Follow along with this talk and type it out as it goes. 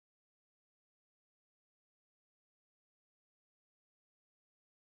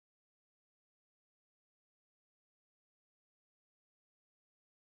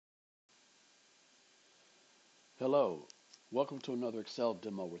Hello, welcome to another Excel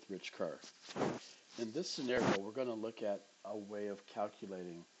demo with Rich Kerr. In this scenario, we're going to look at a way of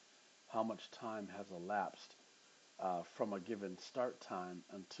calculating how much time has elapsed from a given start time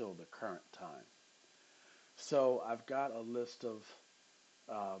until the current time. So I've got a list of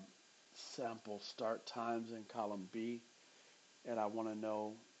uh, sample start times in column B, and I want to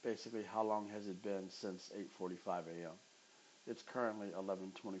know basically how long has it been since 8:45 a.m. It's currently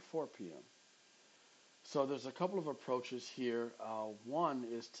 11:24 p.m. So there's a couple of approaches here. One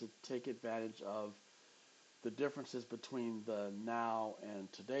is to take advantage of the differences between the now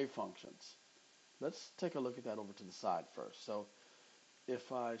and today functions. Let's take a look at that over to the side first. So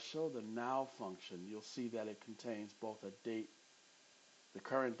if I show the now function, you'll see that it contains both a date, the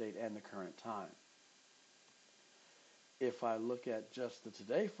current date, and the current time. If I look at just the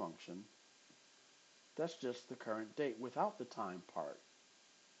today function, that's just the current date without the time part.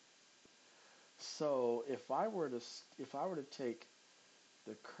 So if I were to take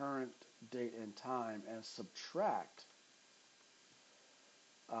the current date and time and subtract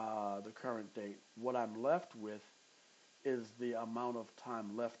the current date, what I'm left with is the amount of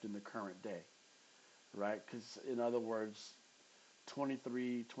time left in the current day, right? Because in other words,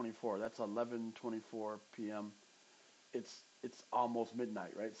 23:24, that's 11:24 p.m. It's almost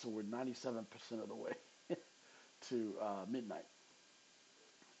midnight, right? So we're 97% of the way to midnight.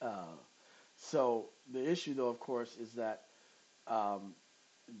 Uh, so the issue, though, of course, is that um,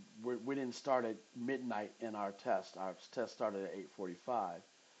 we didn't start at midnight in our test. Our test started at 8:45.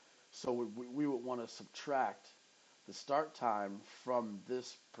 So we would want to subtract the start time from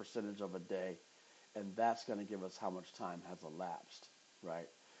this percentage of a day, and that's going to give us how much time has elapsed, right?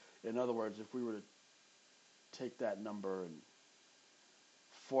 In other words, if we were to take that number and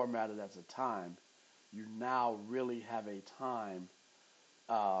format it as a time, you now really have a time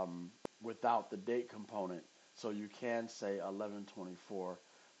without the date component. So you can say 11:24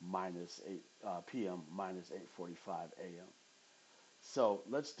 minus 8 p.m. minus 8:45 a.m. So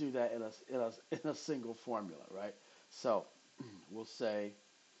let's do that in a single formula, right? So we'll say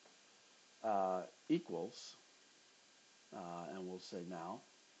equals, and we'll say now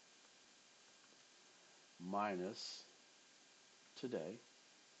minus today,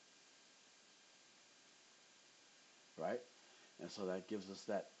 right? And so that gives us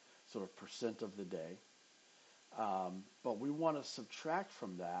that sort of percent of the day. But we want to subtract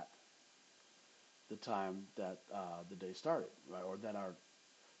from that the time that the day started, right? Or that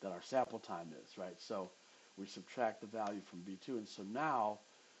our sample time is, right? So we subtract the value from B2, and so now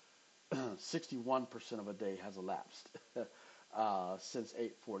 61% of a day has elapsed since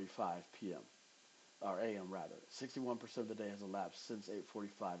 8:45 p.m. or a.m. rather. 61% of the day has elapsed since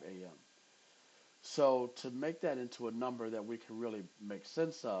 8:45 a.m. So to make that into a number that we can really make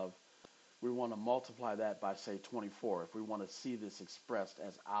sense of, we want to multiply that by, say, 24 if we want to see this expressed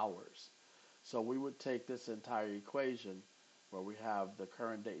as hours. So we would take this entire equation where we have the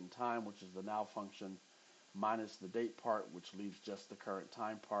current date and time, which is the now function, minus the date part, which leaves just the current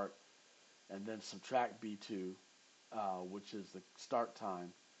time part, and then subtract B2, which is the start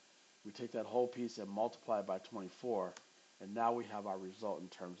time. We take that whole piece and multiply it by 24, and now we have our result in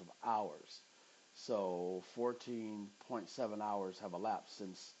terms of hours. So 14.7 hours have elapsed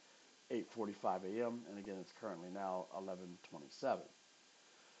since 8:45 a.m. and again it's currently now 11:27.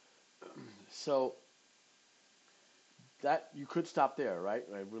 So that you could stop there, right?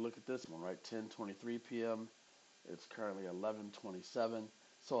 We look at this one, right? 10:23 p.m. It's currently 11:27.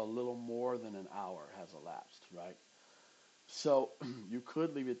 So a little more than an hour has elapsed, right? So you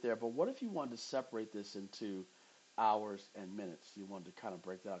could leave it there, but what if you wanted to separate this into hours and minutes? You wanted to kind of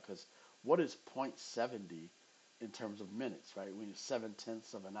break that out because what is 0.70 in terms of minutes, right? We need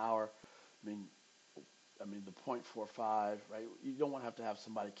 7/10 of an hour. I mean, the 0.45, right? You don't want to have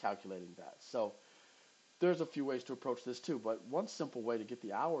somebody calculating that. So there's a few ways to approach this too, but one simple way to get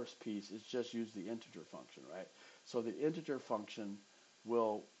the hours piece is just use the integer function, right? So the integer function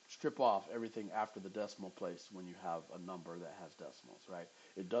will strip off everything after the decimal place when you have a number that has decimals, right?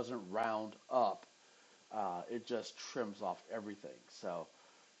 It doesn't round up, it just trims off everything. So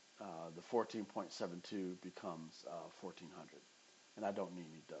the 14.72 becomes 1400, and I don't need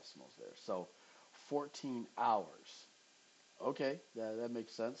any decimals there. So 14 hours. Okay, that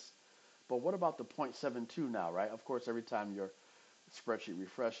makes sense. But what about the 0.72 now, right? Of course, every time your spreadsheet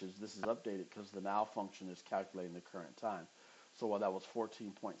refreshes, this is updated because the now function is calculating the current time. So while that was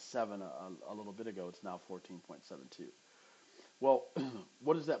 14.7 a little bit ago, it's now 14.72. Well,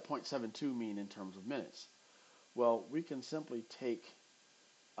 what does that 0.72 mean in terms of minutes? Well, we can simply take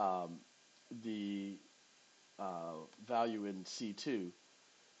um, the value in C2,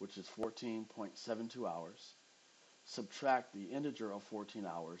 which is 14.72 hours, subtract the integer of 14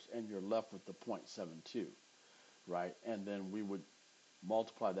 hours, and you're left with the 0.72, right? And then we would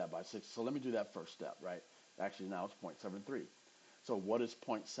multiply that by 6. So let me do that first step, right? Actually, now it's 0.73. So what is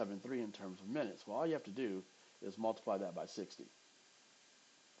 0.73 in terms of minutes? Well, all you have to do is multiply that by 60.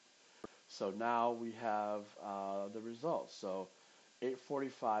 So now we have the results. So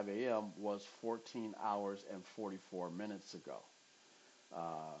 8:45 a.m. was 14 hours and 44 minutes ago.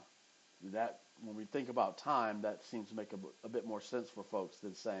 Uh, that when we think about time, that seems to make a bit more sense for folks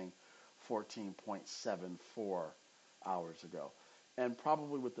than saying 14.74 hours ago. And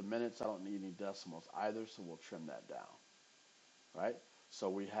probably with the minutes, I don't need any decimals either, so we'll trim that down, right? So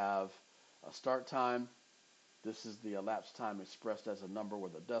we have a start time. This is the elapsed time expressed as a number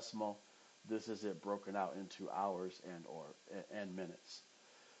with a decimal. This is it broken out into hours and minutes.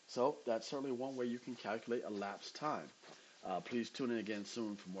 So that's certainly one way you can calculate elapsed time. Please tune in again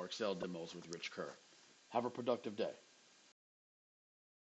soon for more Excel demos with Rich Kerr. Have a productive day.